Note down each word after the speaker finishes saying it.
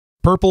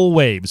Purple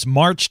Wave's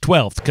March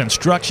 12th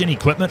construction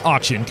equipment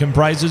auction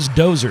comprises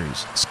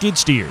dozers, skid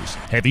steers,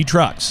 heavy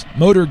trucks,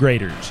 motor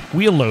graders,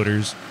 wheel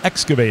loaders,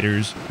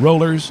 excavators,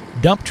 rollers,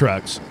 dump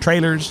trucks,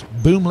 trailers,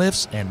 boom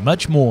lifts, and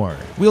much more.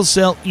 We'll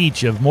sell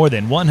each of more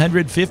than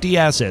 150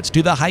 assets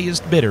to the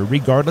highest bidder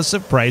regardless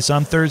of price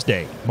on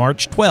Thursday,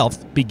 March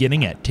 12th,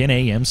 beginning at 10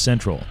 a.m.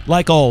 Central.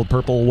 Like all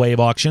Purple Wave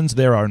auctions,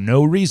 there are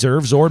no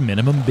reserves or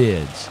minimum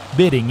bids.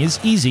 Bidding is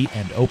easy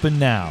and open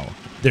now.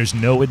 There's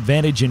no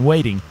advantage in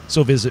waiting,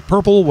 so visit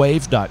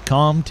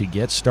purplewave.com to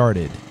get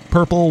started.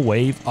 Purple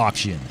Wave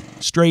Auction.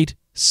 Straight,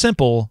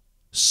 simple,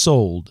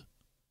 sold.